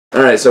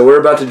Alright, so we're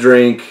about to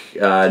drink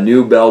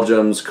New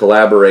Belgium's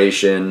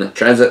collaboration,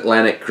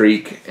 Transatlantique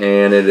Kriek,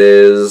 and it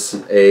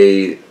is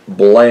a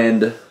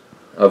blend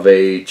of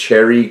a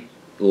cherry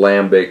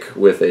lambic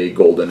with a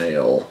golden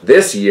ale.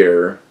 This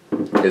year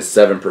is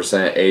 7%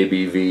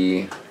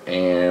 ABV,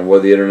 and what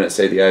did the internet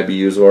say the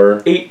IBUs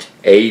were? 8.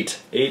 8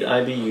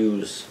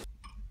 IBUs.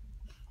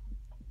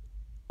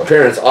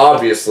 Appearance,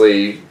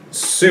 obviously,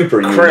 super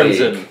unique.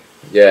 Crimson.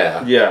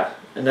 Yeah. Yeah.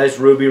 A nice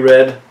ruby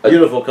red.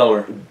 Beautiful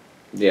color.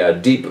 Yeah,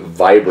 deep,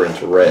 vibrant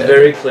red.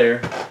 Very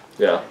clear.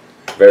 Yeah.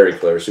 Very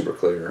clear, super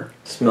clear.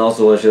 Smells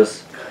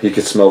delicious. You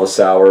can smell the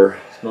sour.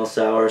 Smells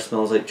sour,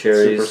 smells like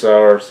cherries. Super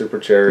sour, super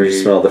cherry.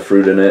 You smell the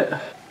fruit in it.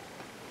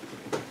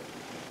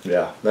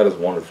 Yeah, that is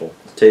wonderful.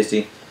 It's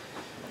tasty.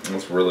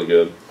 It's really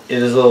good.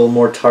 It is a little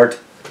more tart.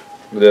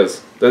 It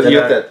is. You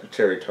get that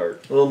cherry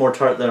tart. A little more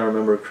tart than I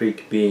remember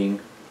Kriek being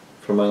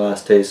from my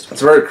last taste.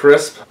 It's very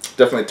crisp.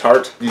 Definitely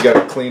tart. You got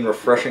a clean,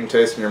 refreshing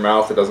taste in your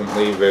mouth. It doesn't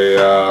leave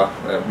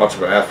much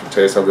of an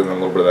aftertaste other than a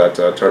little bit of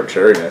that tart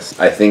cherryness.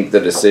 I think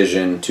the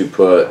decision to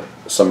put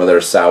some of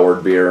their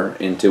soured beer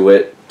into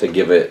it to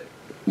give it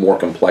more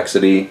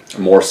complexity,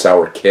 more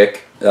sour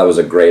kick, that was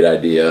a great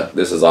idea.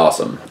 This is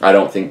awesome. I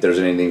don't think there's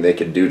anything they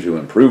could do to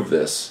improve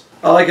this.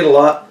 I like it a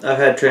lot. I've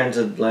had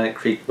Transatlantique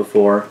Kriek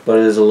before, but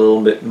it is a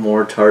little bit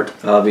more tart.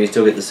 But you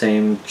still get the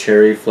same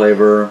cherry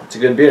flavor. It's a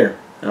good beer.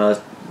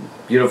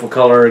 Beautiful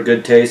color,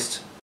 good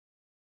taste.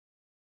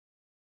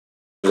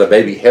 There's a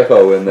baby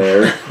hippo in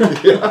there.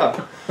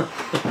 Yeah.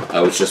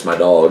 That was just my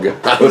dog.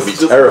 That would be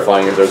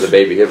terrifying if there's a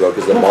baby hippo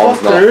because the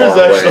mom's not there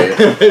far is away.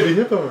 actually a baby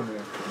hippo in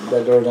there.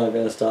 That door's not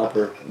going to stop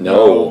her.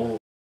 No.